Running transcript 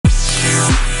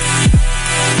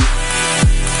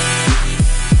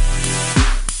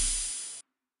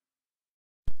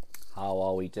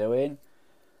doing?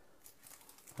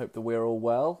 Hope that we're all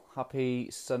well. Happy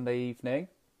Sunday evening.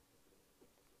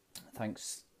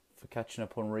 Thanks for catching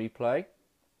up on replay.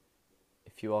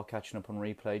 If you are catching up on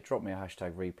replay, drop me a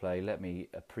hashtag replay. Let me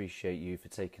appreciate you for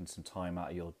taking some time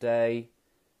out of your day.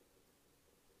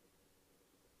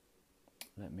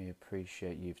 Let me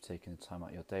appreciate you for taking the time out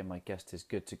of your day. My guest is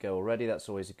good to go already. That's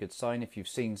always a good sign. If you've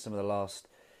seen some of the last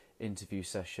interview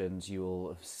sessions, you will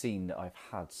have seen that I've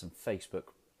had some Facebook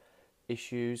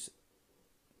issues.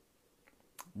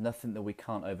 Nothing that we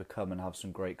can't overcome and have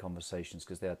some great conversations,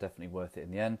 because they are definitely worth it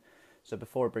in the end. So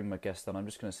before I bring my guest on, I'm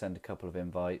just going to send a couple of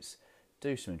invites,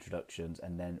 do some introductions,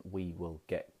 and then we will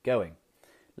get going.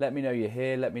 Let me know you're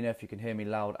here. Let me know if you can hear me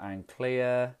loud and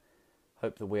clear.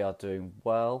 Hope that we are doing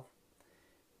well.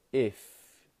 If,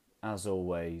 as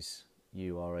always,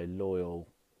 you are a loyal,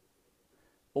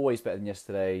 always better than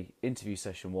yesterday interview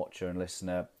session watcher and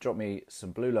listener, drop me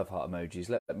some blue love heart emojis.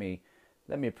 Let me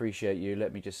appreciate you.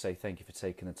 Let me just say thank you for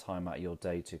taking the time out of your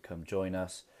day to come join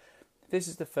us. If this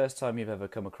is the first time you've ever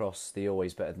come across the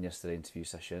Always Better Than Yesterday interview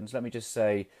sessions, let me just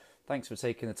say thanks for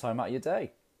taking the time out of your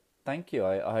day. Thank you.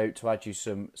 I hope to add you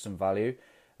some value.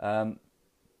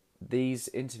 These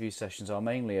interview sessions are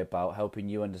mainly about helping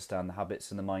you understand the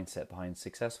habits and the mindset behind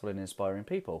successful and inspiring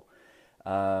people.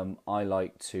 I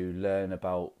like to learn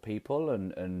about people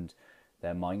and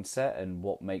their mindset and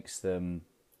what makes them...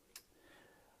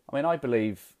 I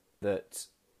believe that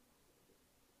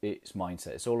it's mindset.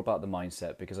 It's all about the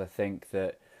mindset, because I think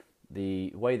that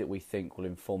the way that we think will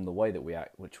inform the way that we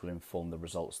act, which will inform the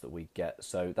results that we get.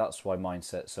 So that's why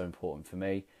mindset's so important for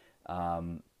me.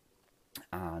 And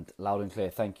loud and clear,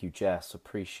 thank you, Jess.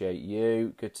 Appreciate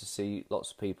you. Good to see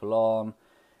lots of people on.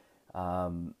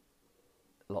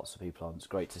 It's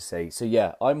great to see. So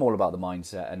yeah, I'm all about the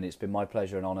mindset, and it's been my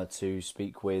pleasure and honour to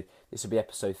speak with... This will be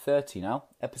episode 30 now.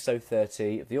 Episode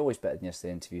 30 of the Always Better Than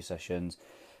Yesterday interview sessions.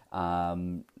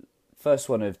 First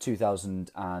one of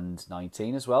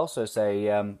 2019 as well. So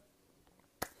say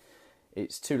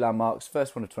it's two landmarks.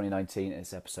 First one of 2019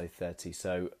 is episode 30.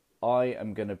 So I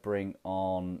am going to bring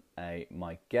on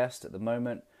my guest at the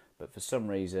moment, but for some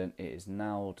reason it is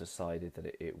now decided that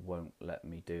it won't let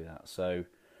me do that. So,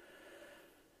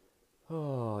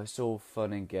 it's all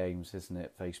fun and games, isn't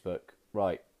it, Facebook?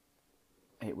 Right,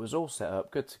 it was all set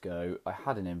up, good to go. I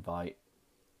had an invite.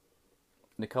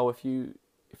 Nicole, if you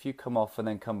come off and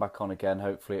then come back on again,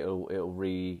 hopefully it'll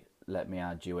let me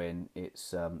add you in.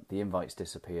 It's the invite's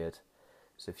disappeared.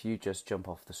 So if you just jump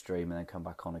off the stream and then come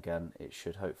back on again, it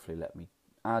should hopefully let me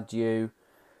add you.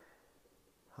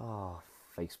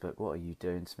 Facebook, what are you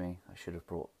doing to me? I should have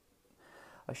brought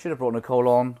Nicole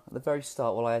on at the very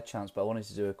start while I had a chance, but I wanted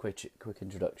to do a quick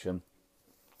introduction.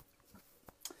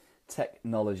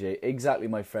 Technology, exactly,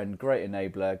 my friend. Great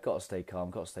enabler. Got to stay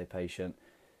calm, got to stay patient.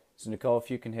 So Nicole, if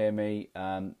you can hear me,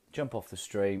 jump off the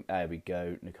stream. There we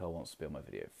go. Nicole wants to be on my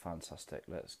video. Fantastic.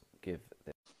 Let's give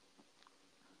this.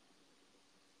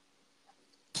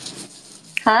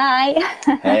 Hi.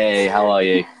 Hey, how are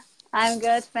you? I'm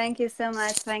good. Thank you so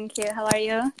much. Thank you. How are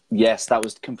you? Yes, that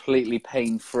was completely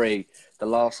pain-free. The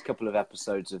last couple of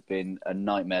episodes have been a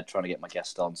nightmare trying to get my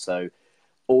guest on. So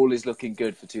all is looking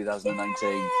good for 2019.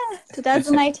 Yeah,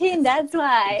 2019, that's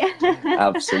why.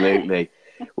 Absolutely.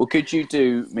 Well, could you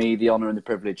do me the honour and the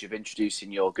privilege of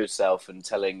introducing your good self and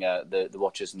telling the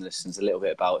watchers and listeners a little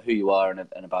bit about who you are and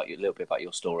about a little bit about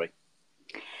your story?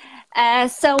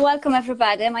 So welcome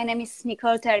everybody. My name is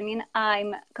Nicole Termin.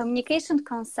 I'm communication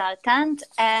consultant,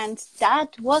 and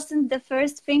that wasn't the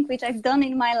first thing which I've done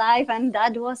in my life, and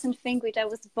that wasn't thing which I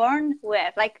was born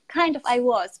with. Like, kind of I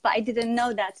was, but I didn't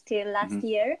know that till last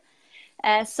year.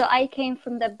 So I came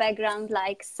from the background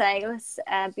like sales,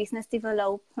 business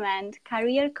development,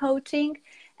 career coaching,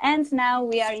 and now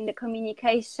we are in the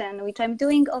communication, which I'm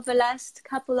doing over the last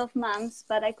couple of months,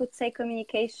 but I could say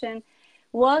communication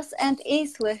was and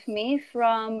is with me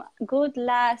from good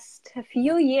last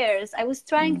few years. I was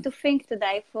trying to think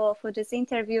today for this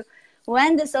interview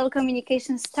when this all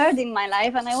communication started in my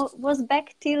life, and I was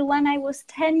back till when I was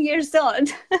 10 years old.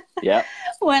 Yeah.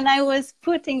 When I was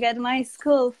putting at my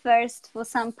school first for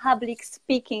some public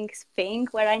speaking thing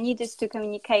where I needed to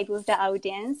communicate with the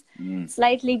audience,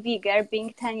 slightly bigger,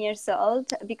 being 10 years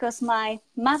old, because my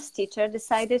math teacher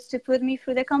decided to put me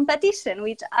through the competition,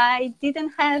 which I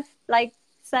didn't have,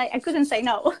 I couldn't say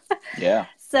no. Yeah.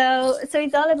 So it's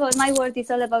all about, my world is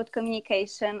all about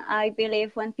communication. I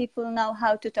believe when people know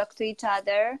how to talk to each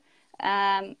other,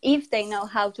 if they know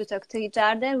how to talk to each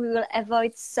other, we will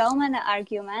avoid so many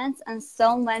arguments and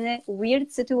so many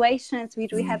weird situations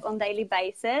which we have on daily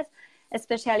basis,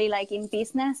 especially like in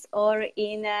business or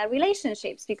in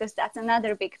relationships, because that's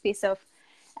another big piece of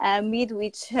myth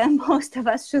which most of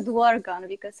us should work on,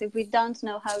 because if we don't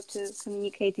know how to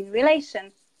communicate in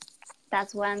relation,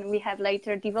 that's when we have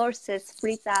later divorces,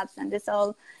 split ups, and it's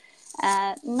all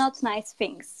not nice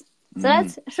things. So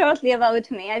that's shortly about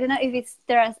me. I don't know if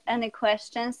there are any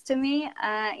questions to me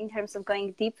in terms of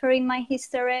going deeper in my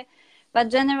history, but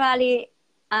generally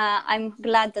I'm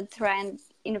glad that Trent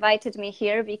invited me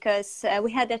here, because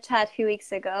we had a chat a few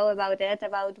weeks ago about it,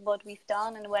 about what we've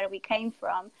done and where we came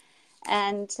from.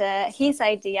 And his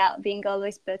idea of being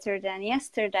always better than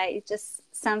yesterday is just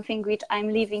something which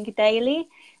I'm living daily,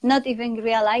 not even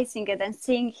realizing it. And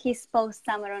seeing his post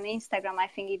somewhere on Instagram, I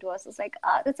think it was like,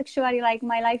 oh, that's actually like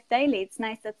my life daily. It's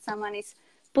nice that someone is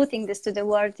putting this to the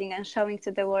wording and showing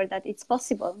to the world that it's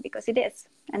possible, because it is.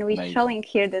 And we're showing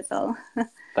here this all.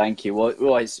 Thank you.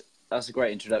 Well, that's a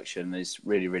great introduction. It's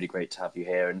really, really great to have you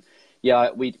here. And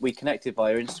yeah, we connected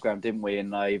via Instagram, didn't we?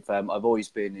 And I've always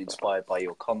been inspired by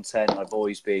your content. I've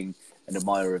always been an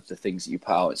admirer of the things that you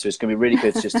put out. So it's going to be really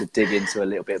good just to dig into a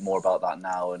little bit more about that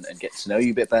now and get to know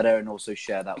you a bit better, and also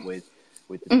share that with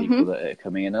the people that are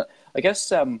coming in. I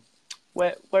guess,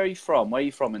 where are you from? Where are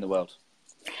you from in the world?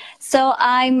 So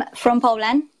I'm from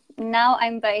Poland. Now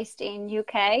I'm based in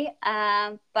UK,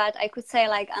 but I could say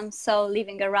like I'm so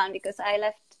living around, because I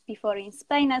left before in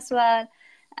Spain as well.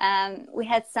 We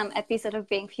had some episode of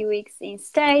being a few weeks in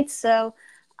States, so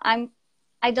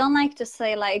I don't like to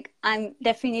say like I'm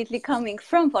definitely coming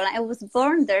from Poland. I was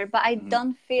born there, but I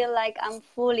don't feel like I'm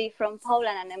fully from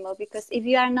Poland anymore, because if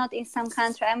you are not in some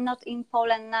country, I'm not in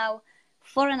Poland now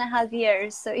 4.5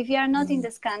 years. So if you are not in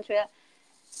this country,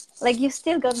 like you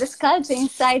still got this culture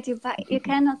inside you, but you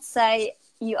cannot say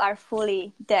you are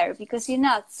fully there, because you're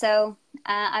not. So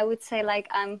I would say like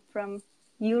I'm from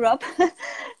Europe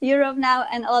now,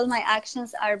 and all my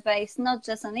actions are based not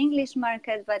just on English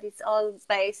market, but it's all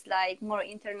based like more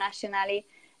internationally,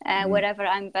 wherever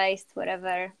I'm based,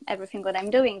 wherever everything what I'm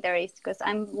doing there is, because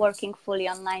I'm working fully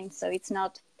online, so it's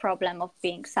not problem of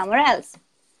being somewhere else.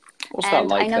 What's that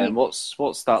like then?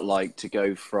 What's that like to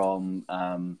go from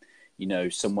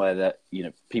somewhere that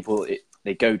people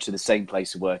they go to the same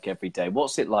place to work every day?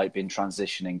 What's it like being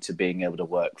transitioning to being able to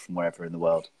work from wherever in the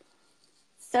world?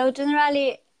 So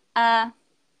generally,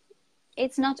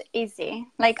 it's not easy.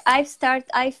 Like I've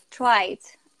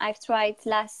tried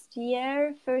last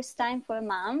year, first time for a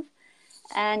month,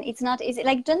 and it's not easy.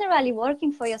 Like generally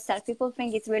working for yourself, people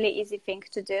think it's really easy thing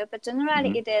to do, but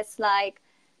generally it is like,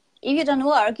 if you don't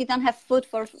work, you don't have food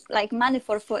for like money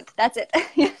for food. That's it.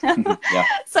 Yeah.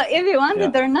 So if you want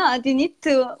it or not, you need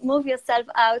to move yourself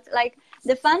out. Like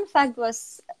the fun fact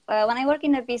was, when I work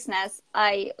in a business,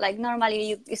 I like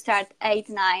normally you start 8,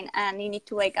 9, and you need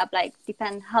to wake up, like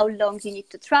depend how long you need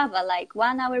to travel, like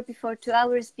 1 hour before, 2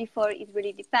 hours before, it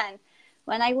really depends.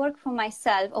 When I work for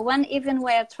myself, or when even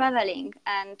we are traveling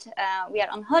and we are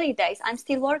on holidays, I'm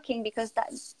still working, because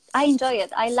I enjoy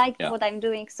it. I like what I'm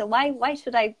doing. So why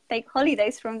should I take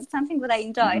holidays from something that I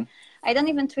enjoy? I don't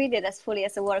even treat it as fully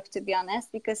as a work, to be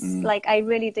honest, because like I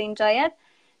really do enjoy it.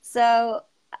 So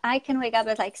I can wake up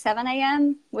at like 7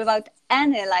 a.m. without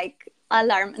any like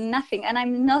alarm, nothing. And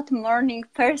I'm not morning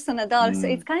person at all. So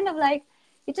it's kind of like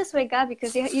you just wake up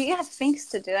because you have things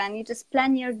to do, and you just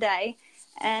plan your day.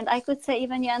 And I could say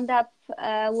even you end up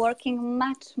working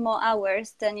much more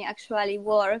hours than you actually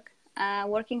work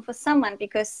working for someone,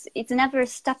 because it's never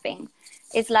stopping.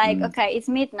 It's like, okay, it's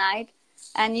midnight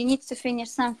and you need to finish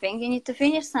something. You need to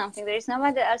finish something. There is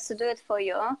nobody else to do it for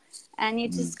you. And you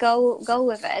just go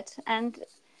with it. And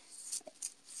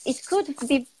it could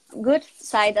be good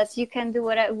side that you can do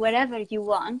whatever you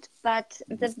want, but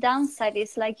the downside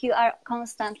is like you are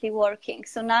constantly working.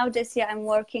 So now this year I'm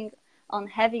working on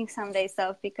having some days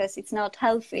off, because it's not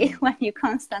healthy when you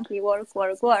constantly work,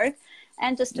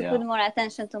 and just to put more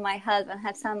attention to my health and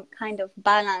have some kind of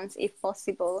balance, if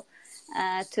possible,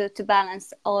 to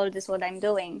balance all this what I'm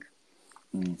doing.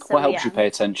 So, what helps you pay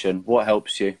attention? What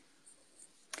helps you?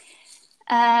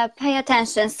 Pay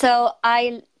attention. So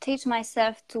I teach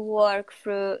myself to work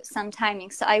through some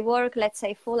timing. So I work, let's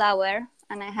say, full hour,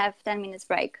 and I have 10 minutes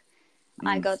break.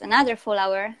 I got another full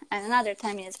hour and another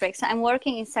 10 minutes break. So I'm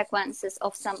working in sequences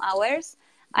of some hours.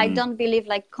 I don't believe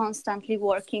like constantly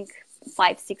working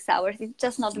 5-6 hours. It's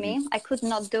just not me. I could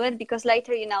not do it, because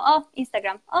later,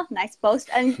 Instagram, nice post.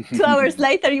 And 2 hours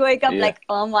later you wake up like,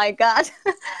 oh my God.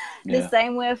 The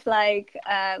same with like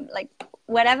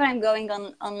wherever I'm going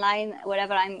online,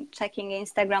 wherever I'm checking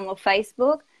Instagram or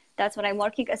Facebook, that's what I'm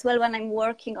working as well. When I'm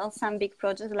working on some big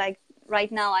project, like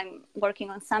right now I'm working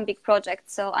on some big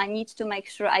projects, so I need to make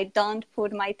sure I don't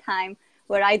put my time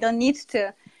where I don't need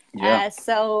to. Yeah.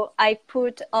 So I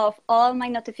put off all my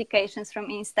notifications from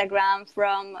Instagram,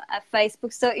 from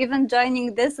Facebook. So even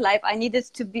joining this live, I needed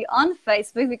to be on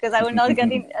Facebook because I will not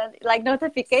get in, like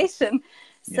notification.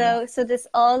 Yeah. So there's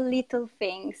all little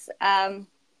things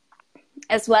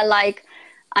as well. Like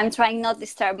I'm trying not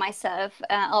disturb myself.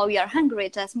 Oh, you're hungry?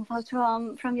 Just move out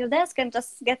from your desk and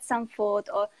just get some food.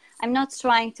 Or I'm not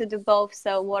trying to do both.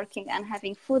 So working and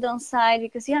having food on side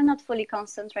because you're not fully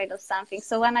concentrate on something.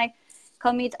 So when I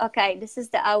commit, okay, this is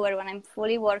the hour when I'm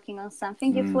fully working on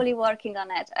something, you're fully working on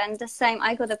it. And the same,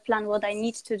 I got a plan what I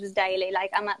need to do daily.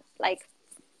 Like I'm a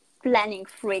planning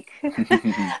freak.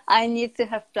 I need to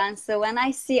have plans. So when I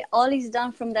see all is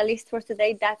done from the list for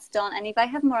today, that's done. And if I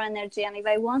have more energy and if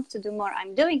I want to do more,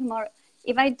 I'm doing more.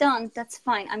 If I don't, that's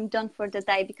fine. I'm done for the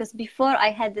day. Because before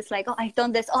I had this like, oh, I've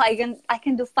done this. Oh, I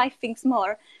can do 5 things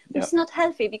more. Yep. It's not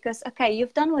healthy because, okay,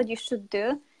 you've done what you should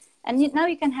do. And now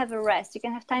you can have a rest. You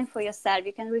can have time for yourself.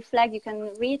 You can reflect. You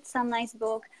can read some nice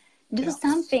book, do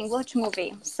something, watch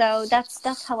movie. So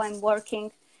that's how I'm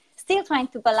working. Still trying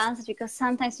to balance it because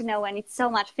sometimes, when it's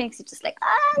so much things, it's just like,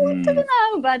 what to do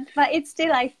now? But it's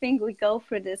still, I think we go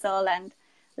through this all and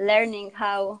learning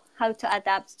how to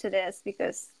adapt to this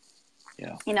because,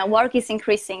 work is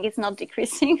increasing. It's not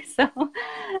decreasing. So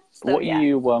what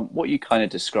you kind of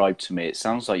described to me, it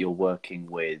sounds like you're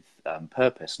working with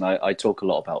purpose. And I talk a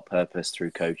lot about purpose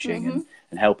through coaching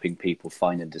and helping people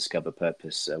find and discover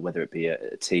purpose, whether it be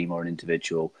a team or an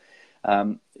individual.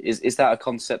 Is that a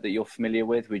concept that you're familiar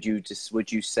with? Would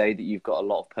you say that you've got a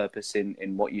lot of purpose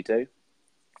in what you do?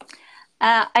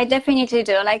 I definitely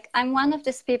do. Like I'm one of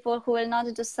these people who will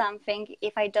not do something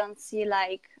if I don't see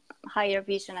like higher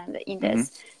vision in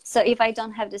this. So if I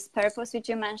don't have this purpose which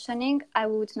you're mentioning, I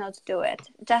would not do it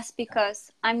just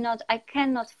because I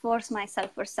cannot force myself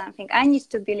for something. I need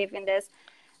to believe in this.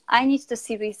 I need to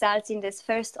see results in this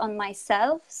first on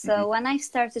myself. So when I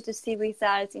started to see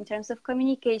results in terms of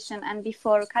communication and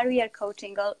before career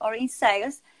coaching or in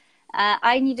sales,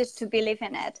 I needed to believe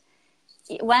in it.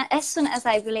 As soon as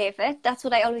I believe it, that's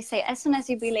what I always say. As soon as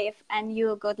you believe and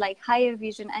you got like higher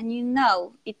vision and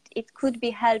it could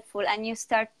be helpful and you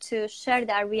start to share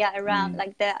the area around,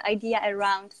 like the idea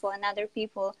around for another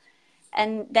people,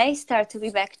 and they start to be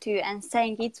back to you and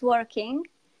saying it's working.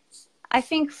 I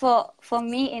think for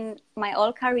me in my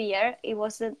whole career, it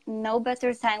was no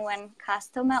better time when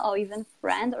customer or even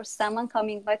friend or someone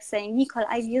coming back saying, Nicole,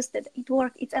 I've used it. It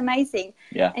worked. It's amazing.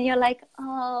 Yeah. And you're like,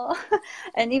 oh.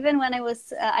 And even when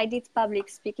I did public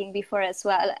speaking before as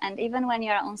well. And even when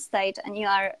you're on stage and you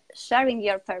are sharing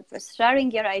your purpose,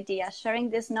 sharing your idea, sharing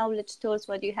this knowledge tools,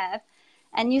 what you have,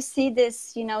 and you see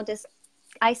this, this,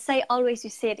 I say always you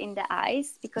see it in the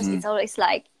eyes because it's always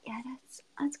like, yeah,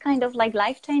 that's kind of like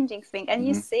life-changing thing. And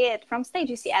you see it from stage,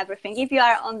 you see everything. If you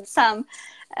are on some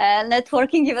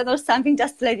networking event or something,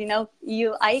 just to let you know,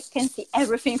 I can see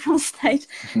everything from stage.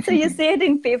 So you see it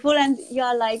in people and you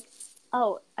are like,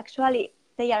 oh, actually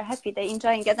they are happy, they're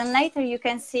enjoying it. And later you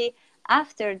can see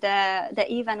after the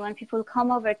event when people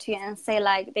come over to you and say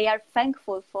like they are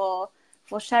thankful for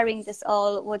sharing this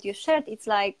all what you shared. It's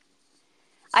like,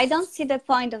 I don't see the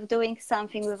point of doing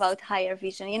something without higher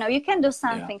vision. You can do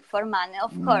something for money.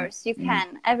 Of course, you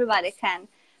can. Everybody can.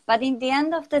 But in the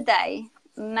end of the day,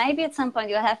 maybe at some point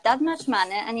you'll have that much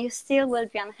money and you still will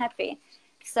be unhappy.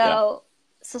 So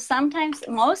sometimes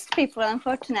most people,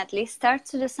 unfortunately, start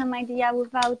to do some idea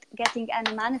without getting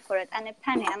any money for it, any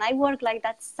penny. And I worked like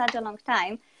that such a long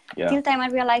time. Till time I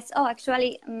realized, oh,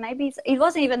 actually, maybe it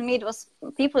wasn't even me. It was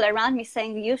people around me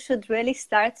saying, you should really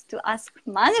start to ask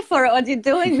money for what you're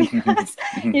doing because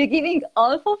you're giving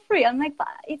all for free. I'm like, but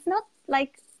it's not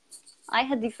like I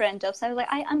had different jobs. I was like,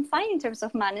 I'm fine in terms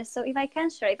of money. So if I can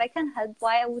share, if I can help,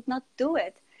 why I would not do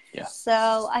it? Yeah.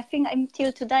 So I think I'm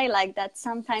till today like that.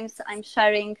 Sometimes I'm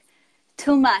sharing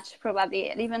too much,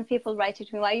 probably. Even people write to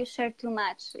me, why you share too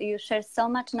much? You share so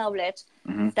much knowledge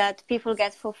that people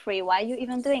get for free. Why are you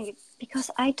even doing it? Because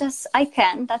I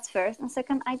can, that's first. And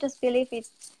second, I just believe it.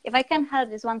 If I can help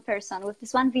this one person with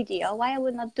this one video, why I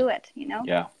would not do it,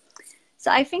 Yeah. So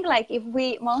I think like if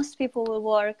most people will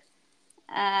work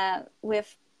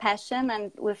with passion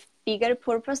and with bigger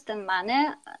purpose than money,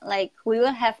 like we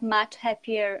will have much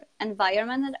happier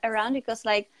environment around, because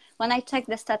like when I check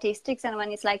the statistics and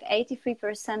when it's like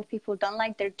 83% people don't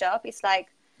like their job, it's like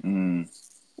when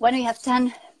we have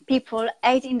 10 people,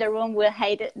 8 in the room will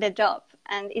hate the job,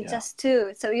 and it's just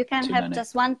 2. So you can have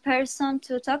just one person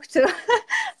to talk to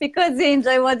because you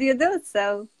enjoy what you do.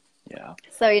 So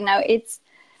it's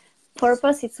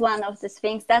purpose. It's one of these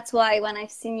things. That's why when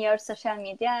I've seen your social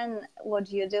media and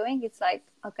what you're doing, it's like,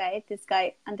 okay, this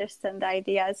guy understands the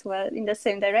idea as well in the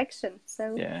same direction.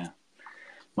 So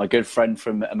My good friend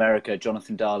from America,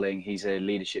 Jonathan Darling, he's a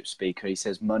leadership speaker. He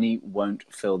says money won't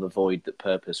fill the void that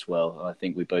purpose will. And I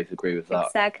think we both agree with that.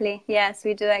 Exactly. Yes,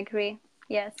 we do agree.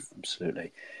 Yes.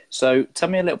 Absolutely. So tell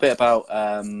me a little bit about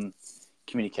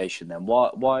communication then.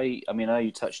 Why, I mean, I know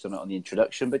you touched on it on the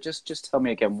introduction, but just tell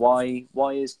me again, why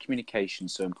is communication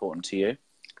so important to you?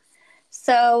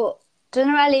 So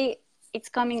generally, it's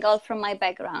coming all from my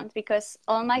background, because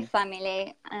all my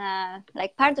family,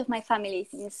 like part of my family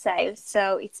is in sales.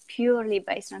 So it's purely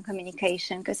based on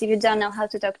communication, because if you don't know how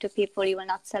to talk to people, you will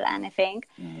not sell anything.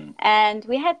 And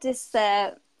we had this,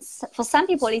 for some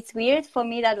people it's weird. For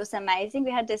me, that was amazing.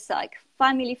 We had this like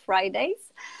family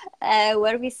Fridays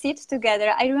where we sit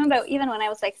together. I remember even when I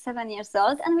was like 7 years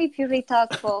old, and we purely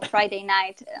talk for Friday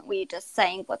night. We just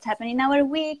saying what's happening in our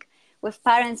week, with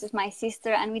parents, with my sister,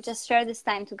 and we just share this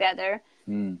time together.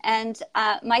 And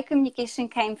my communication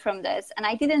came from this, and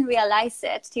I didn't realize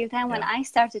it till then when I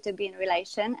started to be in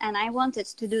relation, and I wanted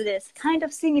to do this kind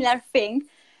of similar thing,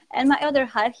 and my other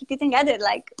half, he didn't get it.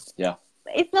 Like,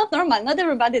 it's not normal. Not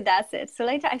everybody does it. So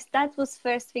later, that was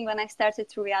first thing when I started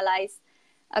to realize,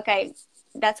 okay,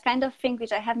 that's kind of thing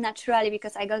which I have naturally,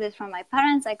 because I got it from my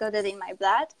parents. I got it in my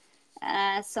blood.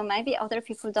 So maybe other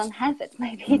people don't have it.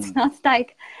 Maybe it's not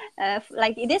like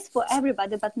it is for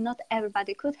everybody, but not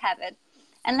everybody could have it.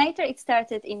 And later it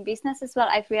started in business as well.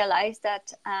 I've realized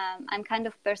that I'm kind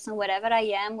of person, wherever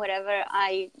I am, wherever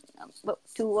I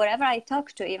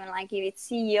talk to, even like if it's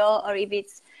CEO or if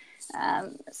it's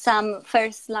some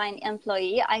first line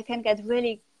employee, I can get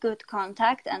really good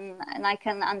contact and I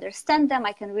can understand them.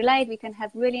 I can relate. We can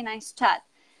have really nice chat.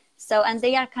 So, and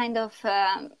they are kind of,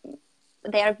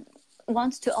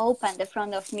 want to open the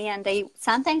front of me, and they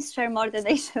sometimes share more than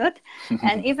they should.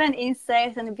 And even in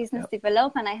sales and business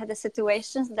development, I had the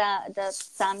situations that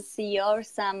some CEO or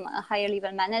some higher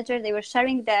level manager, they were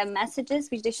sharing their messages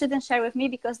which they shouldn't share with me,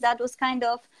 because that was kind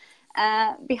of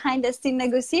behind the scene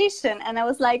negotiation. And I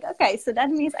was like, okay, so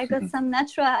that means I got some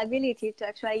natural ability to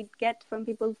actually get from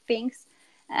people things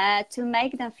to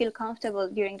make them feel comfortable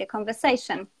during the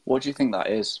conversation. What do you think that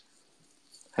is?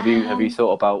 Have you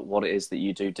thought about what it is that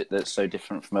you do that's so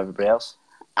different from everybody else?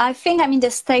 I think I'm in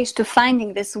the stage to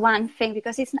finding this one thing,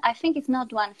 because I think it's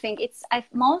not one thing.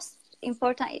 Most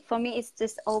important for me is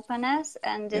this openness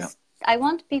and this. I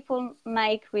want people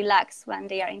relax when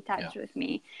they are in touch with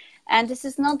me. And this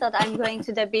is not that I'm going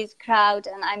to the big crowd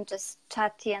and I'm just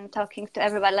chatty and talking to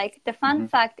everybody. Like, the fun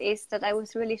fact is that I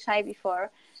was really shy before,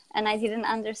 and I didn't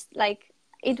understand. Like,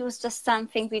 it was just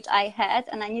something which I had,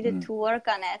 and I needed to work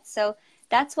on it. So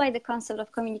that's why the concept of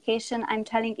communication, I'm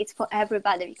telling it's for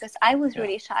everybody, because I was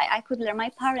really shy. I could learn. My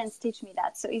parents teach me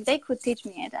that. So if they could teach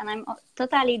me it, and I'm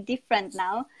totally different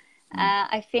now,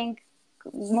 I think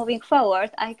moving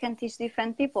forward, I can teach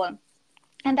different people.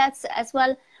 And that's as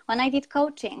well, when I did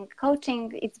coaching,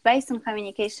 it's based on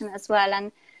communication as well.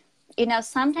 And,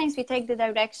 sometimes we take the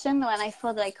direction when I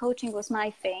thought like coaching was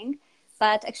my thing.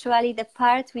 But actually the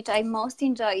part which I most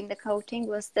enjoy in the coaching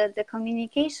was the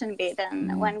communication bit.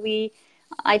 And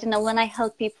when I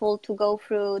help people to go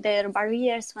through their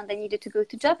barriers when they needed to go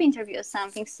to job interview or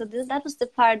something. So that was the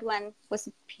part when was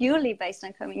purely based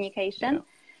on communication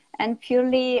and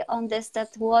purely on this,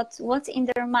 that what's in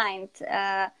their mind,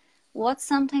 what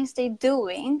sometimes they're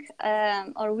doing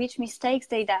or which mistakes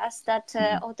they does that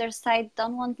other side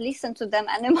don't want to listen to them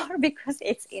anymore because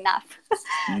it's enough.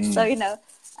 So,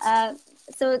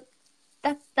 so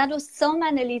that was so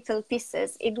many little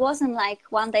pieces. It wasn't like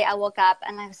one day I woke up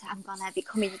and I was I'm gonna be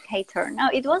communicator. No,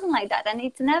 it wasn't like that, and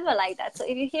it's never like that. So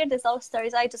if you hear these old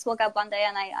stories, I just woke up one day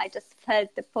and I just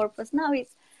felt the purpose. No,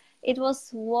 it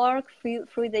was work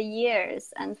through the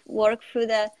years and work through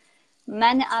the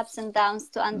many ups and downs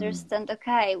to understand,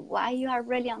 okay, why you are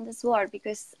really on this world.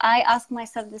 Because I ask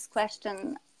myself this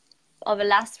question over the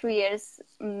last 3 years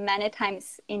many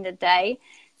times in the day,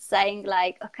 saying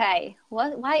like, okay,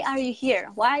 why are you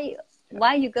here? Why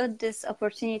you got this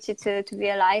opportunity to be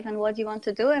alive, and what do you want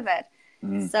to do with it?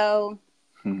 So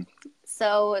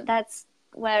that's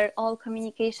where all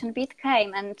communication bit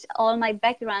came, and all my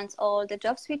backgrounds, all the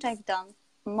jobs which I've done,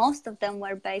 most of them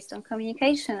were based on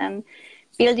communication and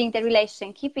building the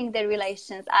relation, keeping the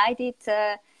relations. I did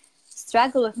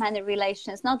struggle with many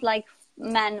relations, not like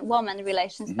man-woman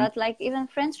relations, but like even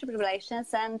friendship relations,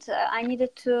 and I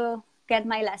needed to get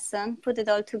my lesson, put it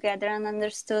all together, and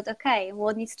understood, okay,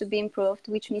 what needs to be improved,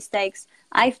 which mistakes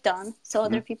I've done, so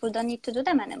other people don't need to do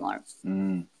them anymore.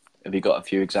 Have you got a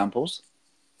few examples?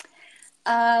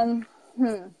 You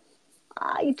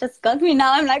just got me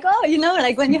now. I'm like,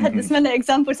 like when you had this many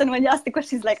examples, and when you ask the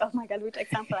questions, like, oh my God, which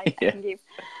example I can give?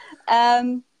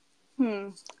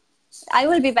 I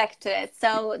will be back to it.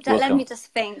 So let me just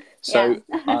think. So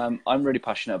I'm really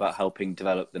passionate about helping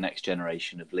develop the next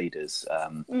generation of leaders.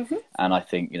 And I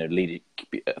think,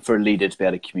 for a leader to be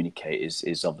able to communicate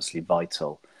is obviously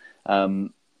vital.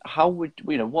 How would,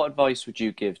 what advice would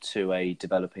you give to a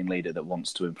developing leader that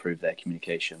wants to improve their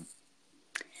communication?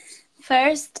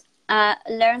 First,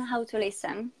 learn how to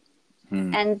listen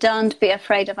and don't be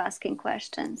afraid of asking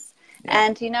questions. Yeah.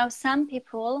 And, some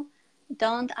people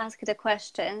don't ask the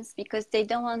questions because they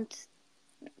don't want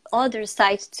other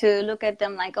side to look at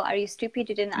them like, oh, are you stupid?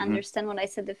 You didn't understand what I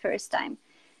said the first time.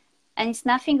 And it's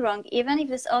nothing wrong. Even if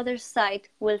this other side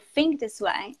will think this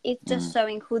way, it's just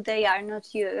showing who they are,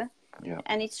 not you. Yeah.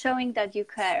 And it's showing that you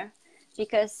care.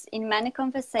 Because in many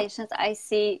conversations, I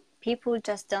see people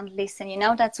just don't listen.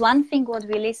 That's one thing what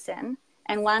we listen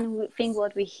and one thing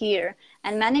what we hear.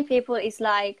 And many people is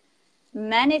like,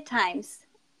 many times,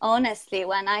 honestly,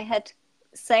 when I had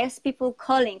salespeople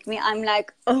calling me, I'm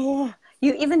like, oh,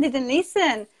 you even didn't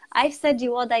listen. I've said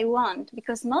you what I want,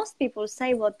 because most people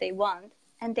say what they want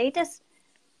and they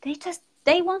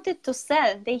wanted to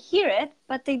sell. They hear it,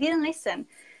 but they didn't listen.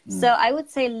 So I would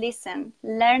say listen,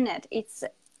 learn it.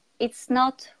 It's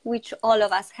not which all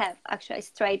of us have actually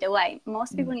straight away.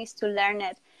 Most people need to learn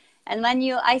it. And when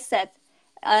I said,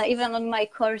 even on my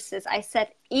courses, I said,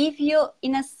 if you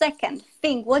in a second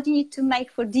think what you need to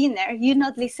make for dinner, you're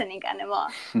not listening anymore.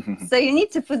 So you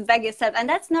need to put back yourself. And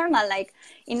that's normal. Like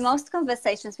in most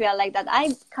conversations, we are like that.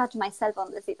 I catch myself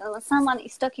on this. When someone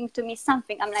is talking to me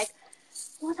something, I'm like,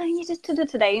 what I needed to do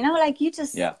today? Like you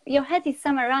just, your head is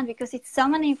somewhere around because it's so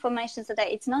many information today.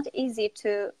 It's not easy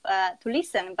to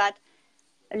listen, but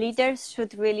leaders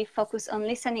should really focus on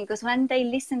listening, because when they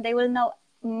listen, they will know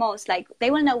most, like they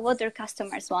will know what their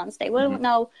customers want, they will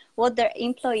know what their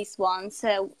employees want,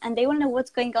 and they will know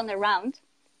what's going on around.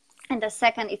 And the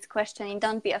second is questioning.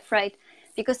 Don't be afraid,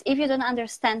 because if you don't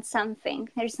understand something,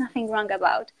 there's nothing wrong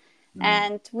about.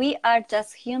 And we are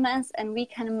just humans and we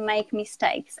can make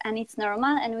mistakes, and it's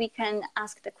normal, and we can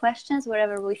ask the questions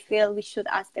wherever we feel we should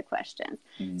ask the questions.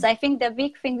 So I think the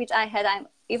big thing which I had,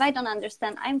 if I don't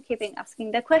understand, I'm keeping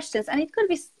asking the questions, and it could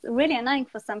be really annoying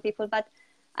for some people, but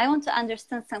I want to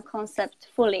understand some concept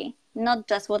fully, not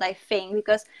just what I think,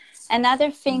 because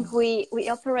another thing, we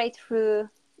operate through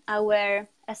our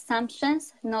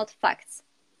assumptions, not facts.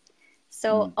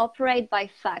 So operate by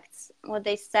facts. What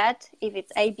they said, if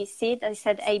it's ABC, they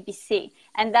said ABC.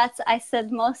 And that's, I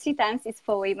said mostly times it's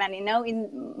for women, in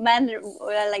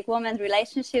women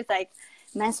relationships, like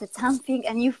man said something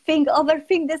and you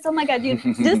overthink this. Oh my God, you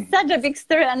just such a big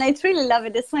story. And I really love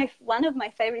it. It's one of my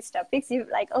favorite topics. You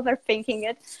like overthinking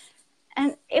it.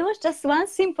 And it was just one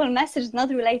simple message, not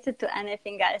related to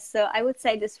anything else. So I would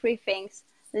say the three things: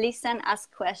 listen, ask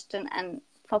question, and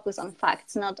focus on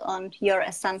facts, not on your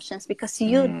assumptions, because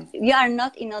you are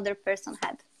not in other person's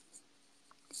head.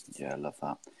 Yeah, I love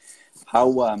that. How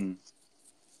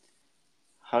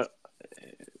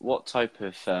what type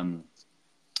of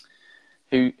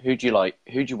who do you like?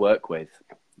 Who do you work with?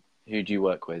 Who do you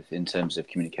work with in terms of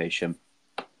communication?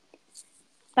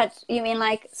 But you mean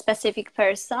like specific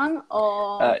person,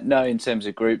 or no? In terms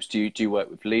of groups, do you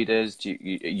work with leaders? Do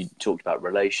you talked about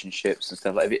relationships and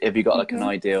stuff like? Have you got like an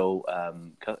ideal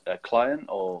client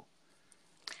or?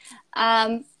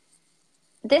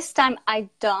 This time I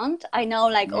don't. I know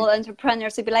like all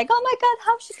entrepreneurs would be like, oh my God,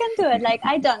 how she can do it? Like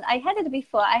I don't. I had it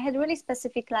before. I had really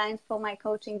specific clients for my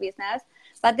coaching business,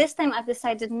 but this time I've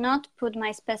decided not put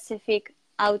my specific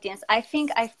audience. I think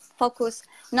I focus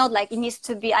not like it needs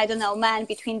to be, I don't know, man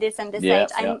between this and this age.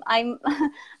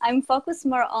 I'm focused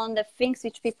more on the things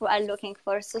which people are looking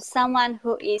for. So someone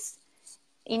who is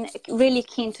really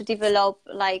keen to develop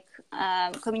like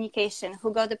communication,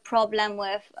 who got a problem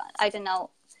with, I don't know,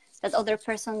 that other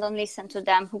person don't listen to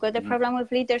them, who got a problem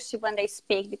with leadership when they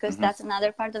speak, because that's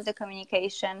another part of the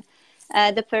communication.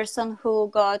 The person who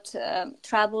got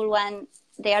trouble when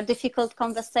there are difficult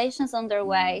conversations on their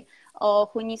way, or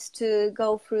who needs to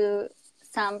go through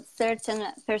some certain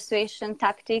persuasion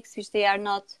tactics which they are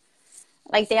not,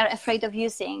 like they are afraid of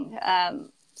using.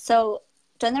 So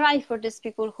generally for these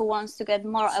people who wants to get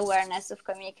more awareness of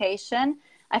communication,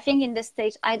 I think in this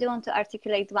stage, I don't want to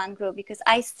articulate one group, because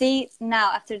I see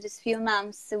now after these few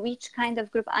months which kind of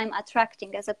group I'm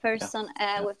attracting as a person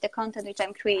with the content which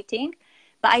I'm creating.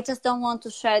 But I just don't want to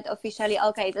share it officially.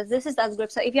 Okay, this is that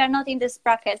group. So if you are not in this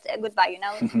bracket, goodbye,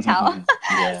 ciao.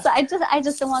 So I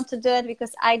just don't want to do it,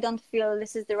 because I don't feel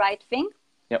this is the right thing.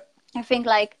 Yep. I think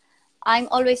like I'm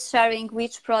always sharing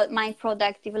which my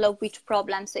product develop which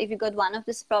problem. So if you got one of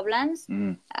these problems,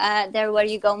 there where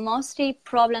you go. Mostly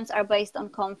problems are based on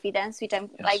confidence, which I'm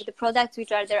like the products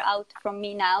which are there out from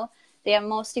me now. they are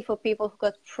mostly for people who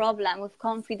got problem with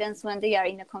confidence when they are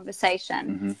in a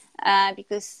conversation.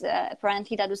 Because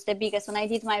apparently that was the biggest. When I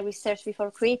did my research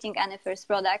before creating any first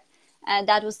product,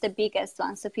 that was the biggest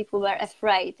one. So people were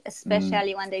afraid,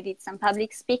 especially when they did some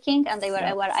public speaking, and they were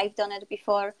aware I've done it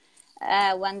before.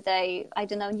 When they, I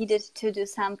don't know, needed to do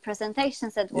some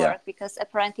presentations at work, because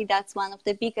apparently that's one of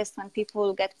the biggest, when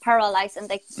people get paralyzed and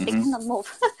they cannot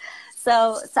move.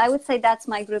 So I would say that's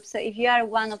my group. So if you are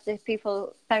one of the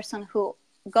person who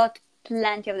got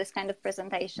plenty of this kind of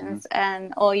presentations,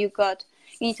 or you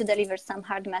need to deliver some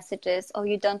hard messages, or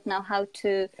you don't know how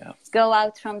to go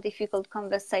out from difficult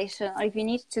conversation, or if you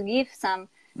need to give some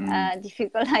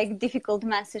difficult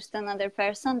message to another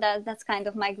person, that's kind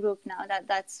of my group now.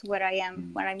 That's where I am,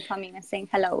 where I'm coming and saying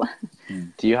hello.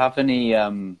 Do you have any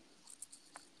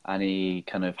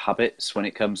kind of habits when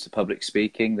it comes to public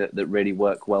speaking that really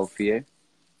work well for you?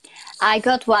 I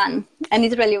got one, and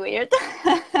it's really weird,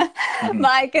 but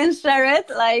I can share it.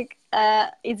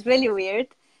 It's really weird.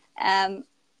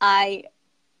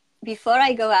 Before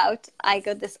I go out, I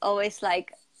got this always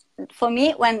for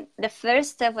me, when the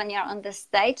first step when you're on the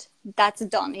stage, that's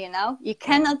done, you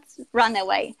cannot run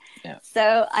away.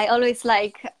 So I always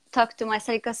talk to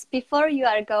myself, because before you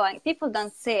are going, people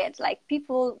don't see it.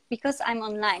 Because I'm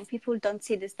online, people don't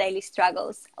see these daily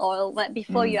struggles, or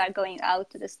before you are going out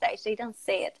to the stage, they don't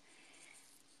see it.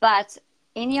 But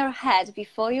in your head,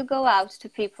 before you go out to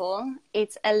people,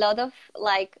 it's a lot of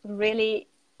really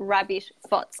rubbish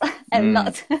thoughts, a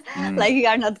lot, you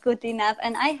are not good enough.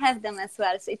 And I have them as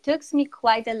well. So it took me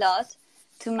quite a lot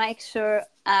to make sure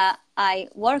I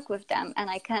work with them, and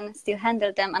I can still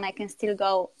handle them, and I can still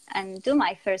go and do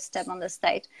my first step on the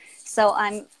stage. So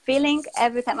I'm feeling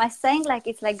every time I'm saying,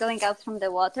 it's like going out from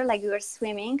the water, like you were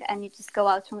swimming and you just go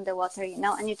out from the water,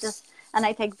 and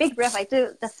I take big breath, I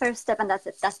do the first step, and that's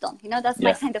it, that's done. That's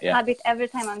my kind of habit. Every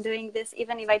time I'm doing this,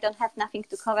 even if I don't have nothing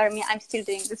to cover me, I'm still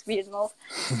doing this weird move.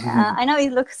 I know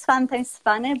it looks sometimes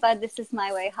funny, but this is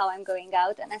my way how I'm going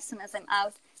out. And as soon as I'm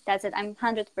out, that's it. I'm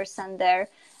 100% there.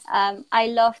 I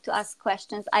love to ask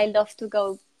questions. I love to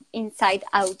go inside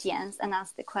audience and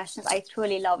ask the questions. I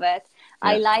truly love it.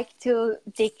 I like to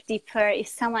dig deeper. If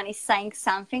someone is saying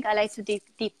something, I like to dig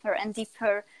deeper and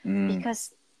deeper,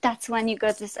 because that's when you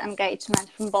get this engagement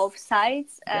from both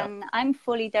sides. And I'm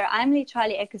fully there. I'm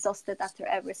literally exhausted after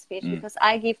every speech, because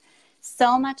I give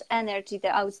so much energy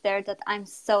out there that I'm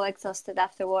so exhausted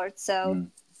afterwards. So,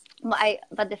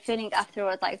 but the feeling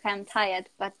afterwards, I'm tired,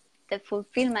 but the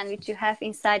fulfillment which you have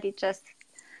inside, it just,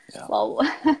 wow.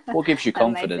 What gives you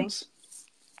confidence?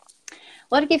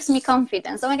 What gives me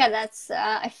confidence? Oh my God, that's,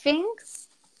 I think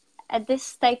at this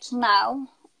stage now,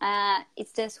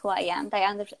 it's just who I am.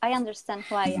 I understand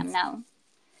who I am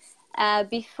now.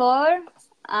 Before,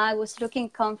 I was looking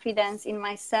confidence in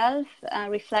myself,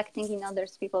 reflecting in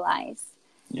others people's eyes.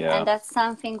 And that's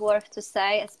something worth to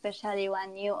say, especially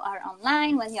when you are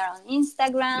online, when you're on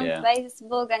Instagram,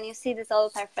 Facebook, and you see this all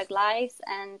perfect lives,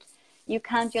 and you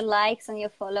count your likes and your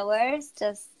followers.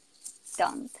 Just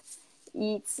don't.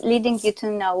 It's leading you to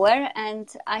nowhere. And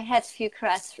I had few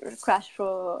crash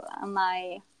through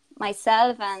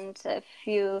myself, and a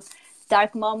few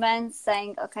dark moments,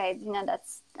 saying, okay,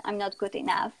 I'm not good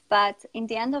enough. But in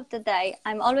the end of the day,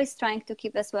 I'm always trying to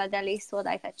keep as well the list what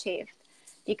I've achieved,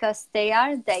 because they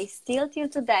still till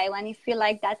today, when you feel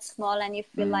like that small, and you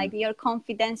feel like your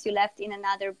confidence you left in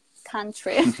another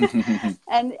country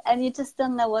and you just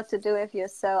don't know what to do with you.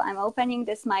 So I'm opening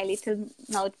my little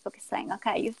notebook, saying,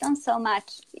 okay, you've done so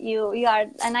much, you are,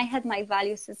 and I had my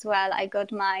values as well. I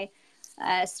got my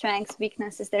strengths,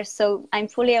 weaknesses there, so I'm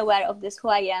fully aware of this, who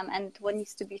I am, and what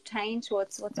needs to be changed,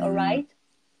 what's all right.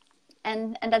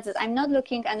 And that's it. I'm not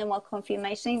looking any more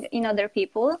confirmation in other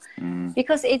people,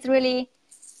 because it's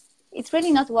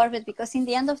really not worth it, because in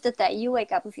the end of the day, you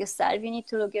wake up with yourself, you need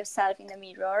to look yourself in the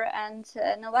mirror, and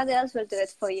nobody else will do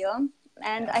it for you.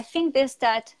 And I think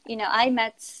that I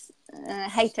met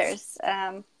haters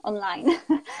online.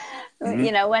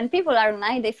 When people are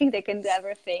online, they think they can do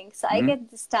everything. So I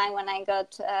get this time when I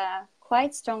got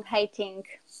quite strong hating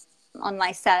on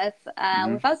myself,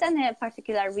 without any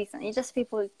particular reason. It's just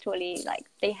people truly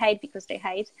they hate because they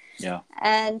hate.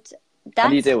 And how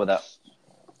do you deal with that?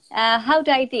 How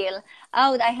do I deal?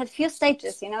 I had few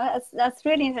stages, that's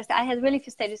really interesting. I had really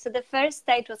few stages. So the first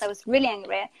stage was I was really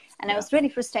angry, and I was really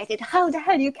frustrated. How the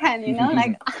hell you can,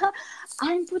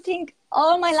 I'm putting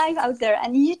all my life out there,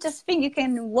 and you just think you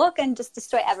can walk and just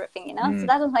destroy everything, you know? So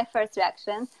that was my first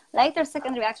reaction. Later,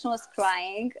 second reaction was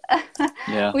crying,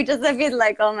 which is a bit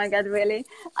like, oh my God, really?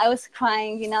 I was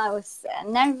crying, you know, I was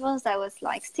nervous, I was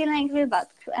like still angry, but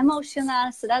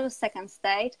emotional. So that was second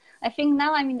stage. I think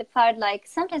now I'm in the part, like,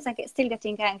 sometimes I still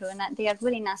getting angry when they are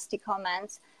really nasty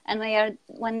comments. And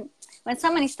when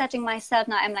someone is touching myself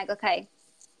now, I'm like, okay,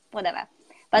 whatever.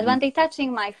 But when they're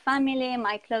touching my family,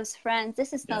 my close friends,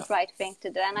 this is not right thing to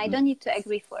do. And I don't need to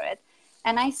agree for it.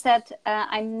 And I said,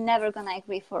 I'm never going to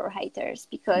agree for haters,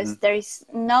 because there is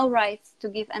no right to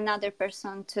give another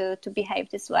person to behave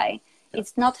this way.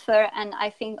 It's not fair. And I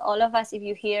think all of us, if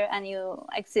you hear and you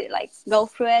go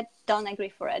through it, don't agree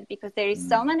for it, because there is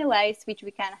so many ways which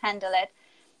we can handle it.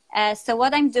 So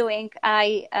what I'm doing,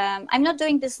 I'm not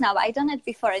doing this now. I done it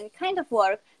before, and it kind of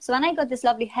worked. So when I got this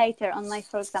lovely hater on my,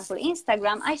 for example,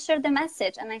 Instagram, I shared the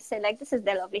message and I say, like, this is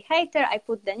the lovely hater. I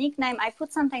put the nickname. I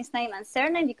put sometimes name and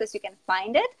surname because you can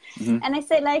find it. And I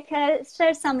say, like,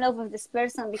 share some love with this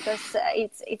person because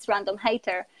it's random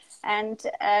hater. And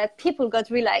people got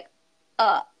really like,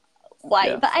 why?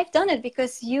 Yeah. But I've done it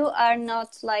because you are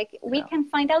not like, we can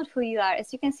find out who you are.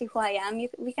 As you can see who I am.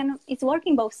 It's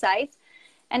working both sides.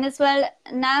 And as well,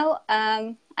 now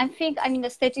I think I'm in the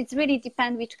stage, it really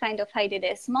depends which kind of hate it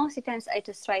is. Most of the times I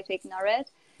just try to ignore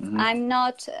it. I'm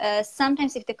not,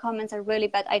 sometimes if the comments are really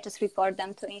bad, I just report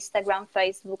them to Instagram,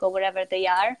 Facebook, or wherever they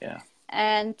are.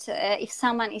 And if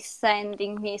someone is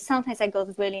sending me, sometimes I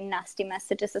got really nasty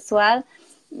messages as well.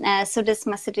 So this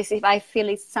messages, if I feel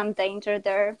it's some danger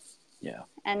there,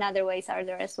 and other ways are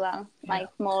there as well, like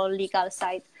more legal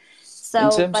side. So,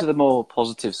 in terms of the more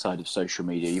positive side of social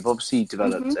media, you've obviously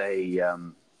developed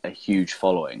a huge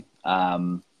following.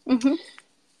 You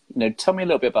know, tell me a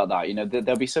little bit about that. You know,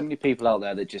 there'll be so many people out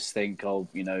there that just think, oh,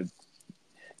 you know,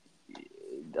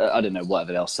 I don't know,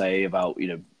 whatever they'll say about, you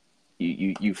know,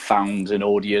 you found an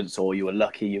audience, or you were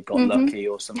lucky, you got lucky,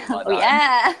 or something like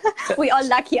that. We all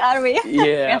lucky, are we?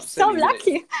 Yeah, we're so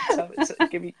lucky.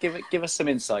 Give us some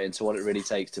insight into what it really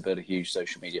takes to build a huge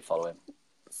social media following.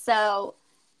 So,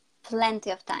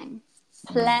 plenty of time.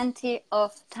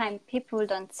 People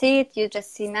don't see it, you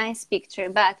just see nice picture.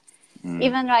 But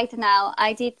even right now,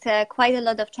 I did quite a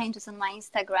lot of changes on my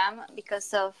Instagram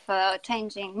because of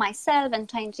changing myself and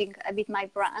changing a bit my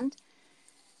brand.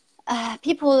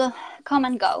 People come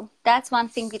and go. That's one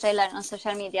thing which I learned on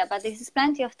social media, but this is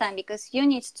plenty of time because you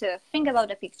need to think about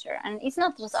the picture. And it's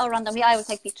not just all randomly, I will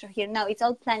take picture here. No, it's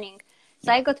all planning.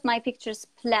 So I got my pictures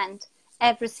planned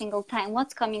every single time.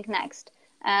 What's coming next?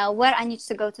 Where I need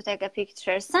to go to take a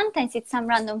picture. Sometimes it's some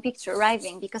random picture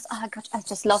arriving because, oh God, I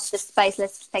just love this space.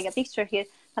 Let's take a picture here.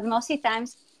 But most of the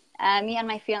times, me and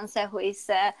my fiance, who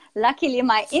is luckily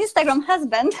my Instagram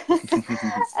husband,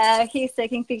 he's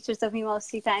taking pictures of me most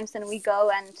of the times, and we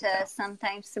go, and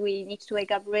sometimes we need to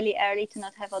wake up really early to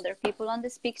not have other people on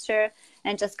this picture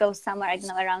and just go somewhere, I don't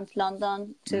know, around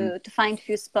London to find a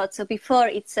few spots. So before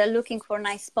it's looking for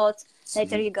nice spots,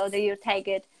 later you go there, you take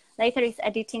it. Later is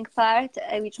editing part,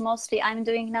 which mostly I'm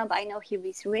doing now, but I know he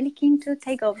is really keen to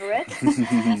take over it.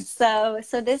 so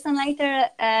this, and later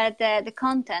the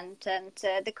content,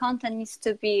 and the content needs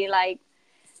to be like,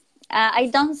 I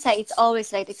don't say it's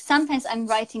always like this. Sometimes I'm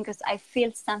writing because I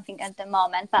feel something at the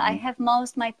moment, but I have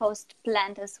most my post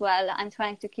planned as well. I'm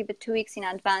trying to keep it 2 weeks in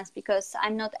advance because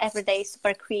I'm not every day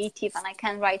super creative and I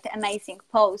can write amazing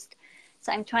post.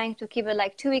 So I'm trying to keep it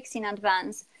like 2 weeks in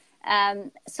advance.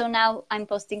 So now I'm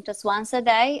posting just once a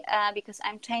day because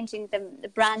I'm changing the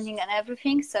branding and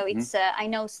everything. So it's I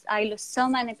know I lose so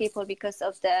many people because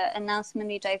of the announcement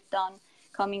which I've done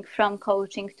coming from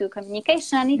coaching to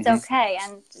communication, and it's okay,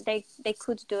 and they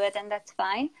could do it, and that's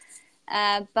fine.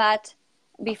 But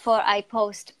before I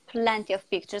post plenty of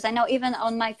pictures, I know even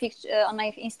on my on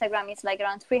my Instagram it's like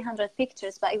around 300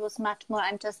 pictures, but it was much more.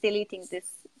 I'm just deleting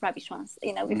these rubbish ones,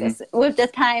 you know, because with the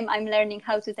time I'm learning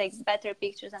how to take better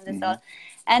pictures and that's all.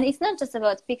 And it's not just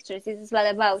about pictures, it's as well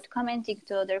about commenting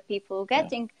to other people,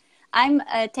 I'm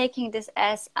taking this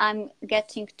as I'm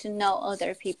getting to know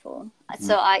other people.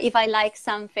 So if I like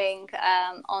something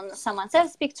on someone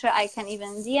else's picture, I can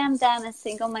even DM them and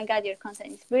think, oh my God, your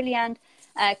content is brilliant.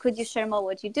 Could you share more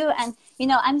what you do? And, you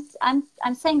know,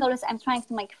 I'm saying always I'm trying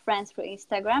to make friends through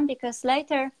Instagram, because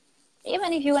later,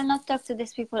 even if you will not talk to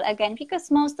these people again,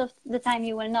 because most of the time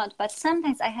you will not, but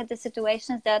sometimes I had the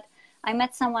situations that I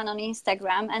met someone on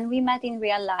Instagram and we met in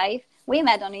real life. We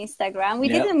met on Instagram. We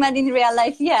didn't met in real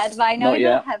life yet, but I know it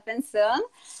will happen soon.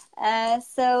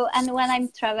 So, and when I'm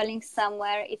traveling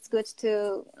somewhere, it's good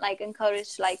to like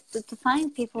encourage, like to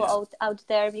find people out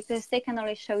there, because they can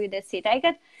always show you the city. I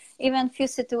got even few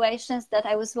situations that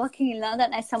I was walking in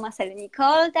London and someone said,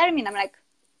 Nicole Termin. I'm like,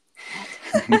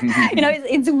 you know,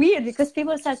 it's weird because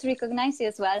people start to recognize you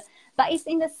as well. But it's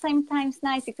in the same time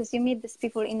nice because you meet these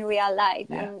people in real life,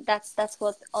 and that's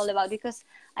what all about. Because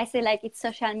I say like it's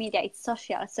social media, it's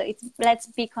social, so it's let's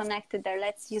be connected there.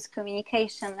 Let's use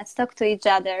communication. Let's talk to each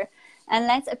other, and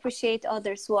let's appreciate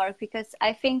others' work. Because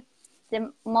I think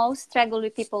the most struggle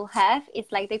people have is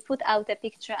like they put out a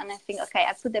picture and I think, okay,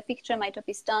 I put the picture, my job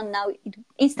is done. Now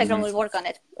Instagram will work on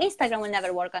it. Instagram will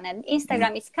never work on it.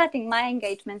 Instagram is cutting my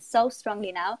engagement so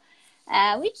strongly now,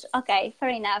 which, okay, fair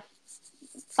enough.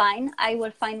 Fine. I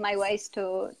will find my ways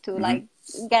to like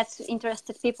get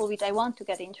interested people, which I want to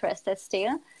get interested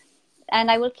still.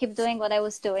 And I will keep doing what I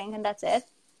was doing, and that's it.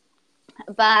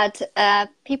 But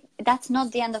that's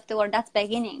not the end of the world. That's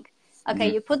beginning.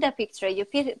 Okay, you put the picture, you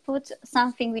put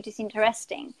something which is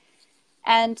interesting.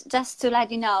 And just to let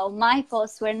you know, my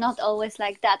posts were not always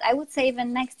like that. I would say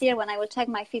even next year when I will check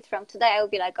my feed from today, I will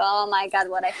be like, oh my God,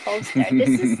 what I posted.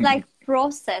 This is like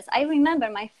process. I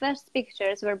remember my first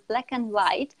pictures were black and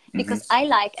white because I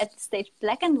like at the stage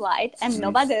black and white, and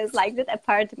nobody else liked it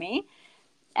apart me.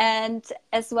 And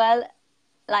as well,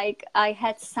 like I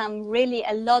had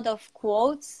a lot of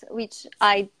quotes, which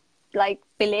I like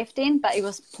believed in, but it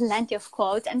was plenty of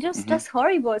quotes and just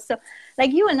horrible. So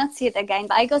like you will not see it again,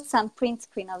 but I got some print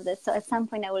screen of this, so at some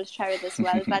point I will share it as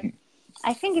well. But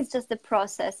I think it's just the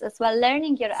process as well,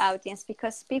 learning your audience,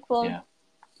 because people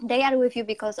they are with you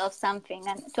because of something,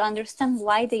 and to understand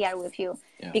why they are with you,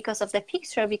 because of the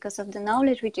picture, because of the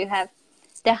knowledge which you have.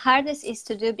 The hardest is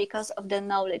to do because of the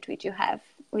knowledge which you have,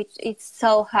 which it's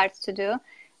so hard to do,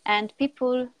 and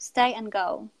people stay and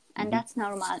go. And that's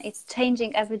normal. It's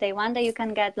changing every day. One day you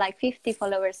can get like 50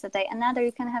 followers a day. Another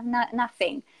you can have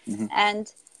nothing.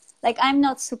 And like I'm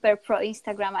not super pro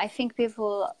Instagram. I think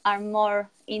people are more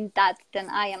in that than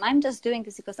I am. I'm just doing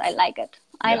this because I like it.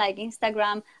 I like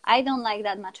Instagram. I don't like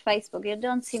that much Facebook. You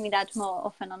don't see me that more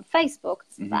often on Facebook.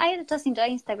 But I just enjoy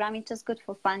Instagram. It's just good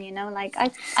for fun, you know. Like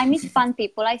I meet fun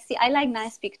people. I like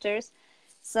nice pictures.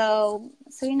 So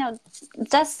you know,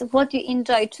 just what you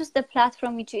enjoy. Choose the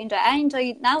platform which you enjoy.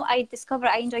 I discover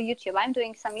I enjoy YouTube. I'm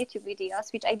doing some YouTube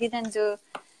videos which I didn't do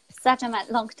such a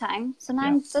long time. So now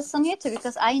I'm just on YouTube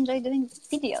because I enjoy doing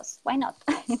videos. Why not?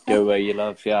 Go where you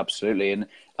love. Yeah, absolutely. And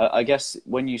I guess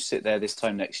when you sit there this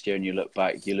time next year and you look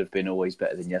back, you'll have been always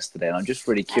better than yesterday. And I'm just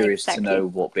really curious to know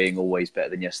what being always better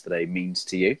than yesterday means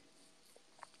to you.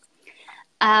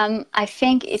 I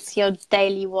think it's your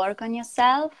daily work on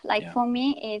yourself. Like for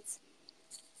me,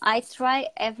 I try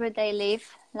everyday live.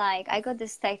 Like I got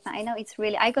this statement. I know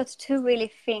I got two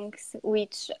really things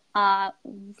which are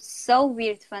so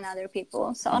weird for other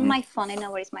people. So on my phone, I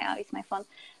know where is my phone.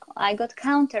 I got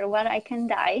counter where I can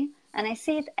die, and I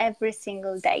see it every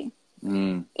single day.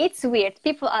 It's weird.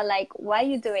 People are like, why are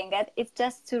you doing it? It's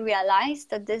just to realize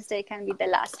that this day can be the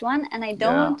last one, and I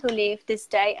don't want to live this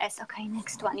day as, okay,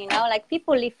 next one, you know, like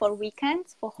people live for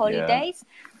weekends, for holidays,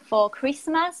 for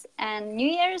Christmas and New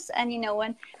Year's. And, you know,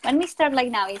 when we start like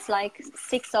now, it's like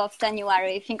 6th of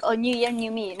January, you think, oh, New Year,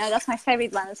 new me. You know, that's my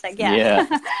favorite one. It's like,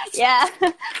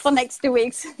 for next 2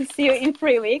 weeks. See you in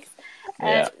 3 weeks.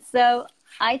 So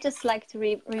I just like to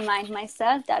remind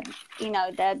myself that, you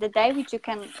know, the day which you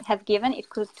can have given, it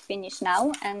could finish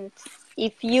now. And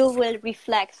if you will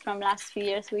reflect from last few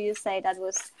years, will you say that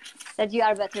you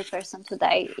are a better person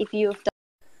today? If you've done...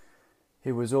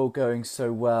 It was all going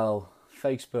so well.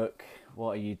 Facebook,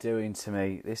 what are you doing to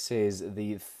me? This is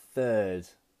the third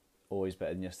Always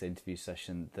Better Than Yesterday interview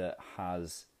session that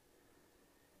has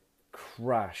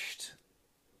crashed.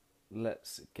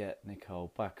 Let's get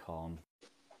Nicole back on.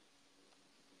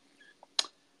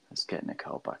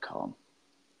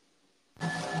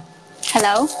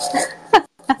 Hello.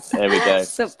 There we go.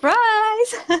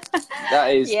 Surprise.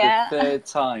 That is the third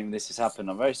time this has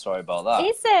happened. I'm very sorry about that.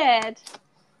 Is it?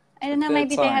 I don't know,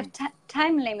 maybe they have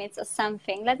time limits or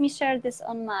something. Let me share this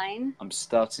on mine. I'm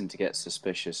starting to get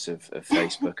suspicious of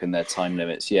Facebook and their time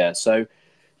limits. Yeah, so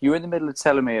you were in the middle of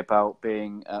telling me about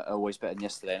being always better than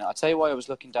yesterday. And I'll tell you why I was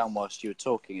looking down whilst you were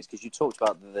talking is because you talked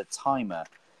about the timer.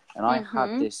 And I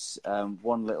had this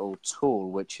one little tool,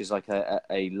 which is like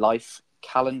a life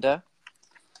calendar.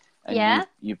 And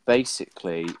you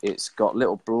basically, it's got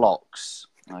little blocks.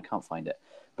 I can't find it.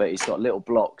 But it's got little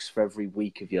blocks for every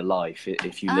week of your life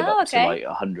if you live up to like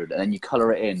 100. And then you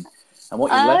colour it in. And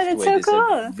what you're left with is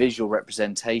a visual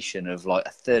representation of like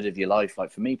a third of your life. Like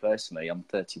for me personally, I'm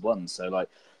 31. So like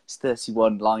it's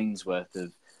 31 lines worth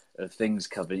of of things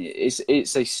covered.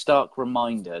 It's a stark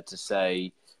reminder to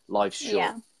say life's short.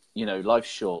 Yeah. You know, life's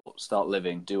short. Start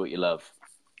living. Do what you love.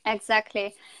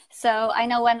 Exactly. So I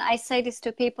know when I say this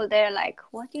to people, they're like,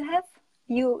 "What you have?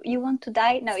 You want to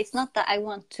die?" No, it's not that I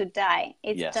want to die.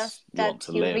 It's Yes, just you want that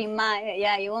to you live. remind,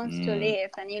 yeah, you want to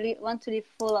live, and you want to live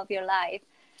full of your life.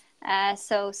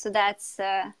 So that's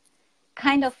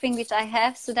kind of thing which I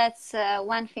have. So that's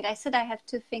one thing. I said I have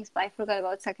two things, but I forgot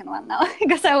about the second one now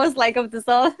because I was like, of this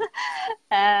all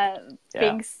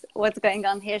things, what's going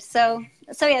on here. So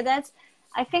yeah, that's.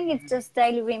 I think it's just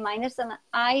daily reminders, and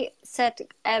I set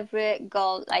every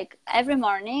goal. Like every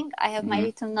morning, I have my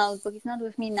little notebook. It's not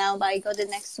with me now, but I got it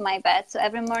next to my bed. So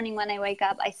every morning when I wake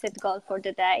up, I set goal for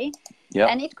the day,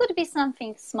 and it could be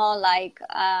something small, like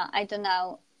I don't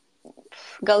know,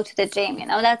 go to the gym. You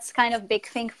know, that's kind of big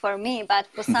thing for me. But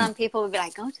for some people, will be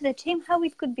like, go to the gym. How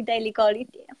it could be daily goal?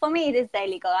 For me, it is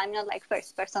daily goal. I'm not like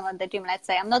first person at the gym. Let's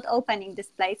say I'm not opening this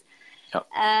place.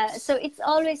 So it's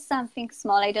always something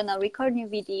small. I don't know, record new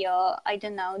video. I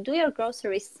don't know, do your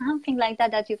groceries, something like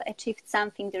that, that you've achieved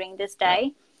something during this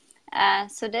day.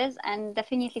 So this, and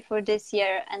definitely for this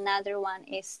year, another one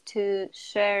is to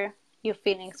share your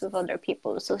feelings with other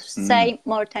people. So say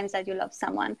more times that you love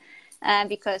someone,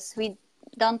 because we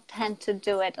don't tend to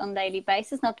do it on daily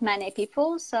basis. Not many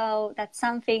people. So that's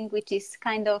something which is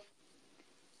kind of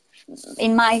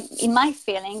in my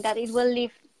feeling that it will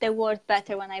leave the world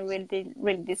better when I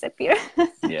really disappear.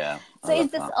 Yeah. So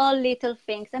it's just all little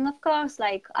things. And of course,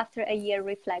 like after a year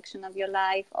reflection of your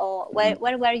life, or where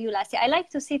were you last year? I like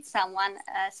to sit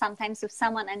sometimes with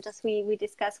someone, and just we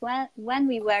discuss when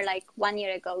we were like 1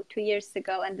 year ago, 2 years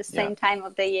ago, and the same time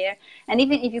of the year. And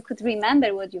even if you could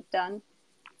remember what you've done.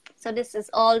 So this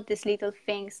is all these little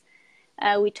things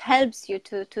which helps you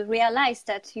to realize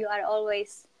that you are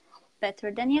always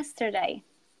better than yesterday.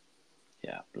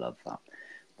 Yeah, love that.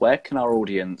 Where can our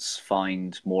audience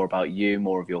find more about you,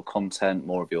 more of your content,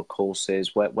 more of your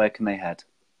courses? Where can they head?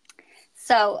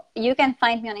 So you can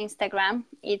find me on Instagram.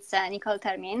 It's Nicole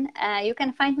Termin. You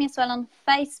can find me as well on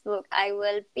Facebook. I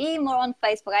will be more on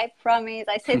Facebook. I promise.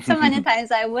 I said so many times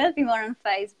I will be more on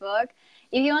Facebook.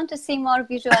 If you want to see more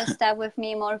visual stuff with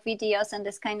me, more videos and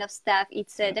this kind of stuff,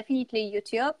 it's definitely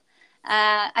YouTube.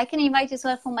 I can invite you as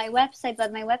well for my website,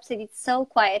 but my website is so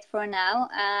quiet for now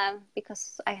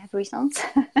because I have reasons.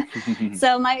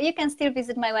 So you can still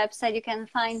visit my website. You can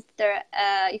find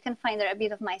there a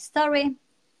bit of my story,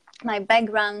 my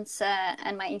backgrounds,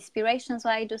 and my inspirations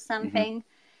why I do something.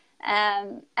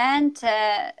 And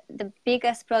the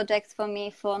biggest project for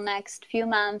me for next few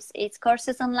months is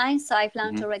courses online. So I've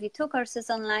launched already 2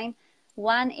 courses online.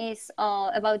 One is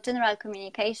about general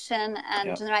communication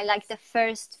and general, like the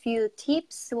first few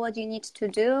tips, what you need to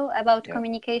do about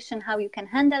communication, how you can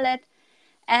handle it.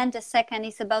 And the second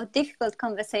is about difficult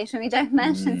conversation, which I've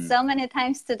mentioned so many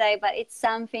times today, but it's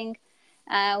something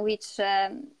which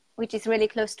is really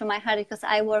close to my heart because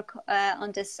I work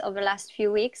on this over the last few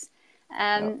weeks.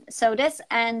 So this,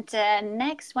 and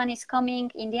next one is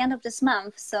coming in the end of this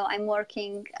month. So I'm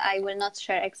working, I will not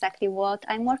share exactly what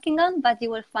I'm working on, but you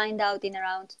will find out in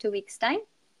around 2 weeks time.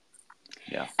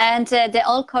 And the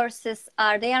all courses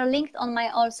they are linked on my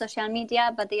all social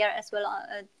media, but they are as well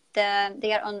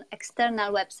they are on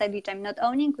external website which I'm not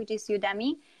owning, which is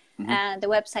Udemy, the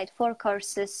website for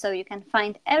courses. So you can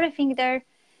find everything there.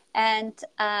 And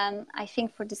I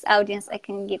think for this audience, I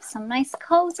can give some nice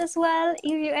codes as well,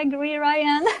 if you agree,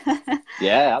 Ryan.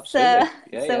 Yeah,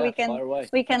 absolutely. So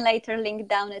we can later link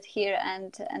down it here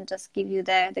and just give you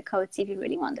the codes if you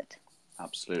really want it.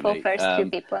 Absolutely. For first few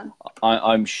people.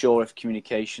 I'm sure if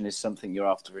communication is something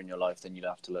you're after in your life, then you'd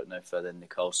have to look no further than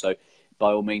Nicole. So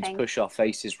by all means, push our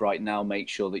faces right now. Make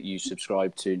sure that you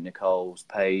subscribe to Nicole's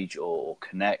page or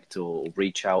connect or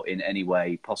reach out in any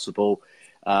way possible.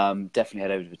 Definitely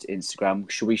head over to Instagram.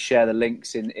 Should we share the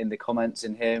links in the comments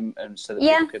in here, and so that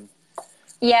people can?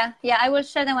 Yeah, I will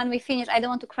share them when we finish. I don't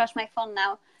want to crash my phone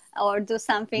now or do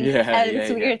something else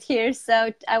weird here.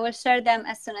 So I will share them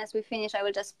as soon as we finish. I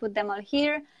will just put them all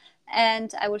here,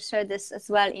 and I will share this as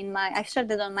well I've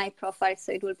shared it on my profile,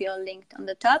 so it will be all linked on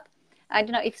the top. I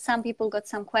don't know if some people got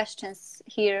some questions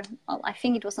here. I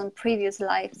think it was on previous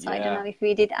live, so I don't know if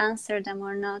we did answer them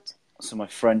or not. So my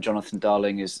friend Jonathan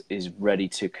Darling is ready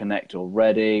to connect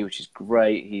already, which is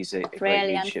great. He's a great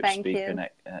leadership speaker.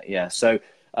 So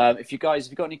if you guys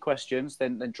have got any questions,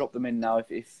 then drop them in now.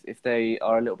 If they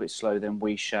are a little bit slow, then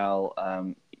we shall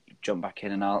jump back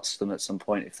in and ask them at some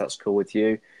point, if that's cool with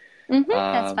you.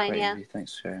 That's fine.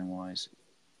 Thanks for sharing, Wise.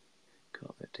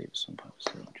 Got a bit deep at some point.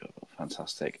 Still enjoyable.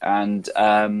 Fantastic. And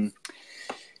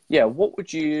what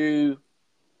would you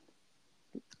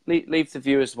leave the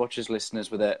viewers, watchers,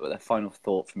 listeners with a final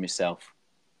thought from yourself.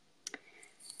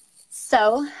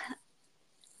 So,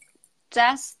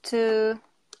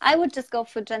 I would just go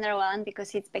for general one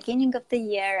because it's beginning of the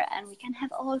year and we can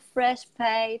have all fresh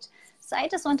page. So I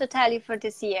just want to tell you for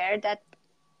this year that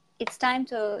it's time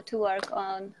to work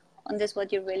on this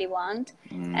what you really want.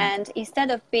 And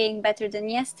instead of being better than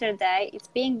yesterday, it's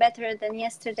being better than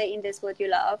yesterday in this what you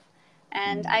love.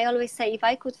 And I always say, if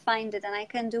I could find it and I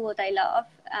can do what I love,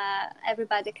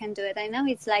 everybody can do it. I know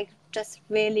it's like just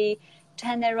really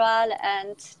general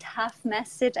and tough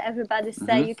message. Everybody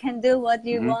say you can do what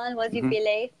you want, what you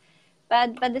believe.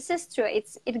 But this is true.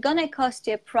 It's gonna cost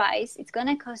you a price. It's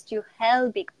gonna cost you hell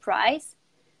big price.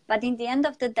 But in the end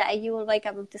of the day, you will wake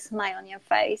up with a smile on your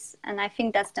face. And I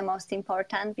think that's the most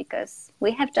important, because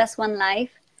we have just one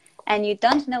life. And you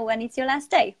don't know when it's your last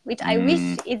day, which I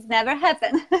wish it never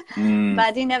happened,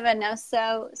 but you never know.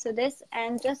 So this,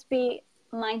 and just be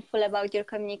mindful about your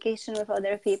communication with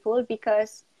other people,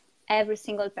 because every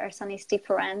single person is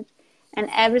different and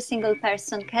every single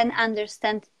person can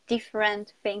understand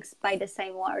different things by the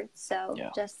same words. So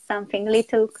just something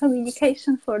little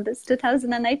communication for this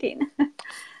 2019.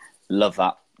 Love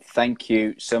that. Thank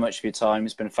you so much for your time.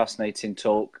 It's been a fascinating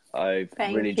talk. I've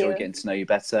really enjoyed getting to know you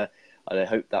better. I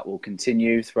hope that will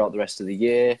continue throughout the rest of the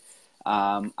year.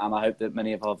 And I hope that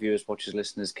many of our viewers, watchers,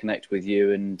 listeners connect with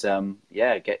you and,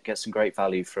 get some great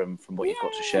value from what you've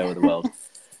got to share with the world.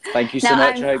 Thank you so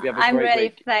much. I hope you have a great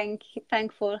week. I'm really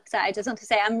thankful. So I just want to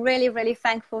say I'm really, really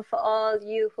thankful for all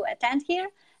you who attend here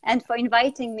and for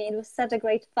inviting me. It was such a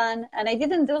great fun. And I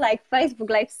didn't do like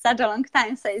Facebook Live such a long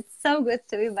time. So it's so good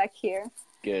to be back here.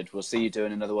 Good. We'll see you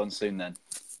doing another one soon then.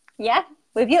 Yeah.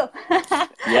 With you.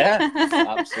 Yeah,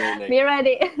 absolutely. Be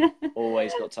ready.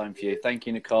 Always got time for you. Thank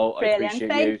you, Nicole. Brilliant. I appreciate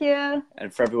Thank you.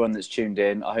 And for everyone that's tuned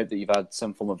in, I hope that you've had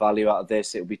some form of value out of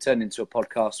this. It will be turned into a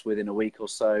podcast within a week or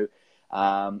so.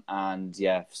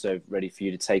 So ready for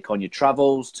you to take on your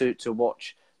travels, to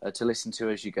watch, to listen to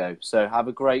as you go. So have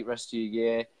a great rest of your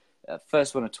year.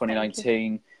 First one of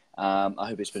 2019. I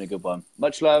hope it's been a good one.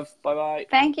 Much love. Bye-bye.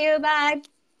 Thank you. Bye.